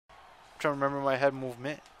trying to remember my head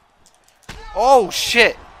movement. Oh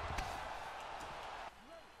shit!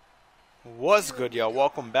 What's good, y'all?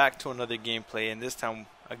 Welcome back to another gameplay, and this time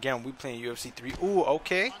again we playing UFC 3. Ooh,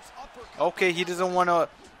 okay. Okay, he doesn't want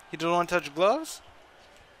to touch gloves.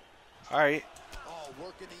 All right.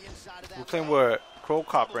 We're playing with Cro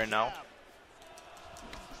Cop right now.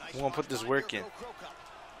 We're gonna put this work in.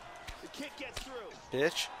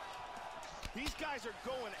 Bitch. These guys are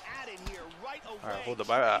going at it here right away. Alright, hold up.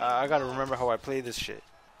 I gotta remember how I play this shit.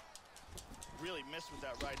 Really missed with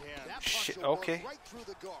that right hand. Shit, okay.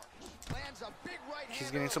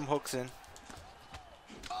 He's getting some hooks in.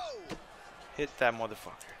 Hit that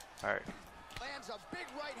motherfucker. Alright.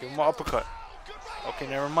 Give him an uppercut. Okay,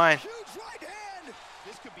 never mind.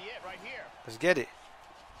 This could be it right here. Let's get it.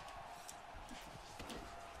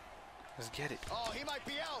 Let's get it. Oh, he might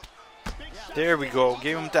be out. There we go.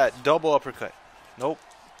 Gave him that double uppercut. Nope.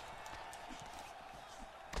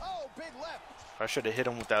 Oh, big left. I should have hit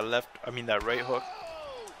him with that that right hook.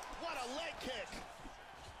 Oh, what a leg kick.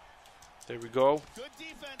 There we go. Good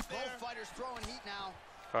defense there. Both fighters throwing heat now.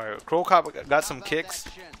 Alright, Cro Cop got some kicks.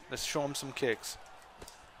 Let's show him some kicks.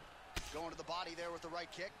 Going to the body there with the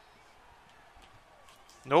right kick.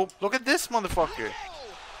 Nope. Look at this motherfucker.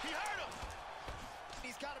 Oh, he hurt him.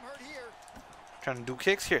 He's got him hurt here. Trying to do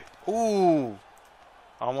kicks here. Ooh.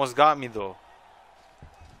 Almost got me though.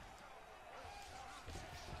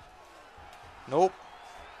 Nope.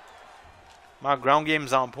 My ground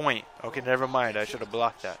game's on point. Okay, never mind. I should have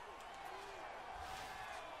blocked that.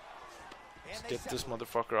 Let's get this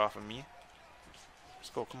motherfucker off of me. Let's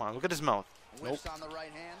go. Come on. Look at his mouth. Nope. On the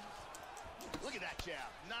right hand. Look at that jab.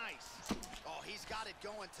 Nice. Oh, he's got it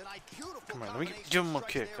going tonight. Beautiful. Come on. Let me give him a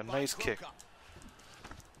kick. A nice kick.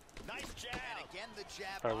 Nice jab. And again, the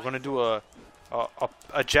jab. Alright, we're gonna do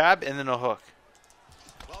a jab and then a hook.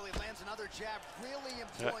 Well, he lands another jab, really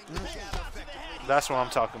employing the jab effectively. That's what I'm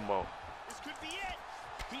talking about. This could be it.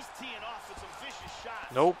 He's teeing off with some vicious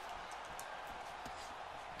shots. Nope.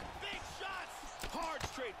 Big shots. Hard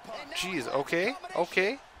straight punch. Jeez. Okay.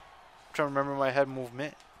 Okay. I'm trying to remember my head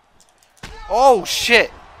movement. Oh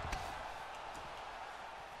shit.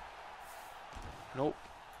 Nope.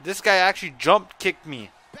 This guy actually jump kicked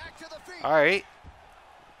me. Alright.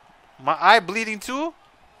 My eye bleeding too?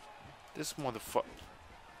 This motherfucker.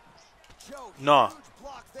 Nah.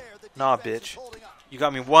 Nah, bitch. You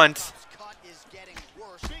got me once.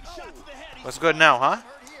 What's good now, huh?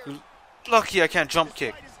 Lucky I can't jump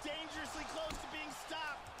kick.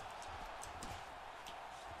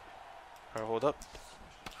 Alright, hold up.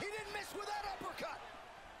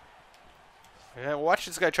 Yeah, watch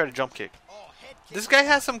this guy try to jump kick. This guy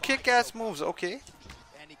has some kick-ass moves, okay.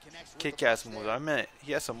 Kick-ass moves. I meant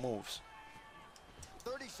he has some moves.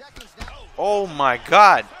 Oh my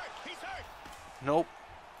god. Nope.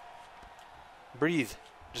 Breathe.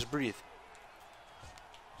 Just breathe.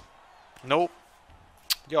 Nope.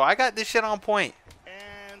 Yo, I got this shit on point.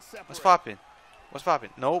 What's poppin'? What's poppin'?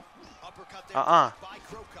 Nope.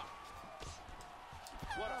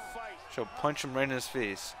 She'll punch him right in his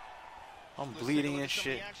face. I'm bleeding and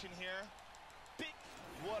shit.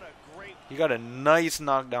 He got a nice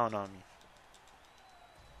knockdown on me.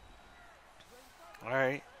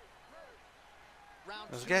 Alright.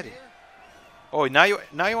 Let's get it. Oh, now you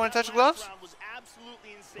want to touch gloves?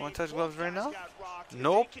 You want to touch gloves right now?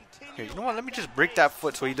 Nope. Okay, you know what? Let me just break that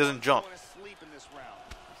foot so he doesn't jump.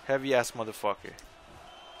 Heavy ass motherfucker.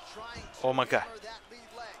 Oh my god.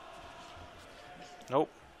 Nope.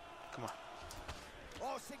 Come on.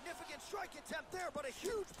 Oh, significant strike attempt there, but a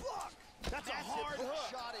huge block. That's a hard hook.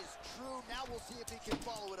 Shot is true. Now we'll see if he can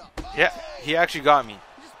follow it up. Yeah, he actually got me.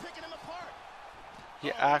 He's just picking him apart.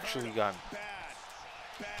 He actually got me.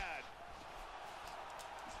 Bad.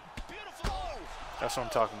 Beautiful. That's what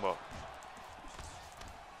I'm talking about.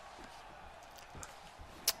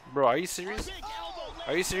 Bro, are you serious?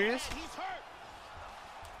 Are you serious?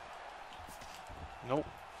 Nope.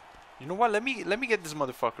 You know what? Let me get this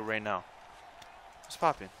motherfucker right now. What's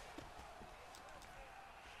poppin'?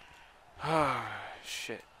 Ah,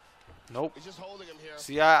 shit. Nope. He's just holding him here.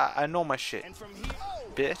 See, I know my shit. And from here,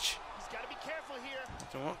 bitch. He's got to be careful here.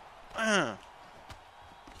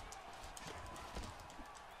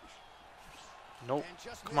 Nope.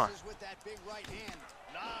 Come on. With that big right hand.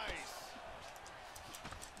 Nice.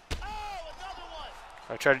 Oh, another one.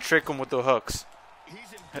 I try to trick him with the hooks.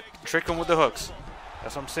 Trick him with the hooks.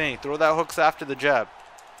 That's what I'm saying. Throw that hooks after the jab.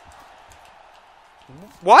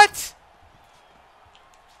 What?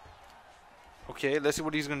 Okay, let's see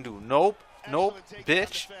what he's gonna do. Nope. Nope.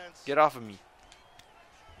 Bitch. Get off of me.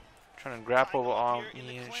 Trying to grapple on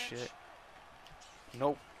me and shit.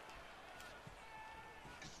 Nope.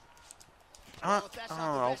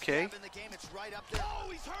 Okay.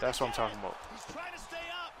 That's what I'm talking about. He's trying to stay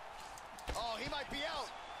up. Oh, he might be out.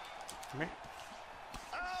 Come here.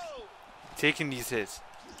 Oh. Taking these hits.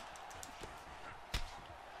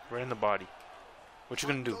 Right in the body. What you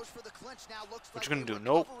gonna do? What you gonna do?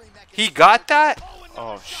 Nope. He got that?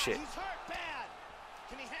 Oh, shit.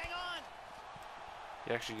 Can he hang on?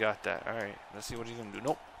 He actually got that. Alright. Let's see what he's gonna do.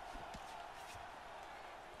 Nope.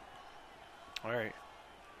 Alright.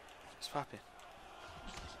 Let's pop it.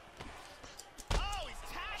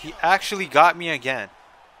 He actually got me again.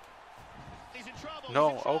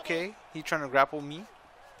 No, okay. He trying to grapple me.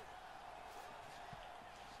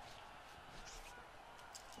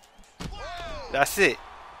 That's it.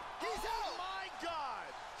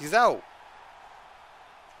 He's out.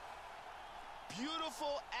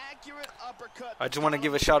 Beautiful, accurate uppercut. I just want to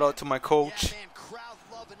give a shout out to my coach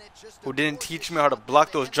who didn't teach me how to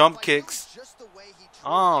block those jump kicks.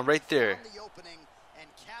 Right there.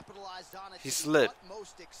 He slipped.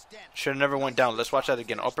 Should have never went down. Let's watch that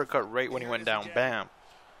again. Uppercut right when he went down. Bam.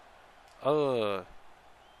 Great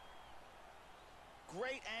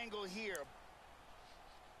angle here.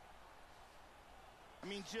 I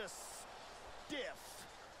mean, just stiff.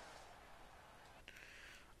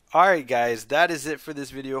 Alright guys, that is it for this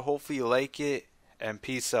video. Hopefully you like it, and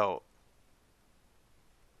peace out.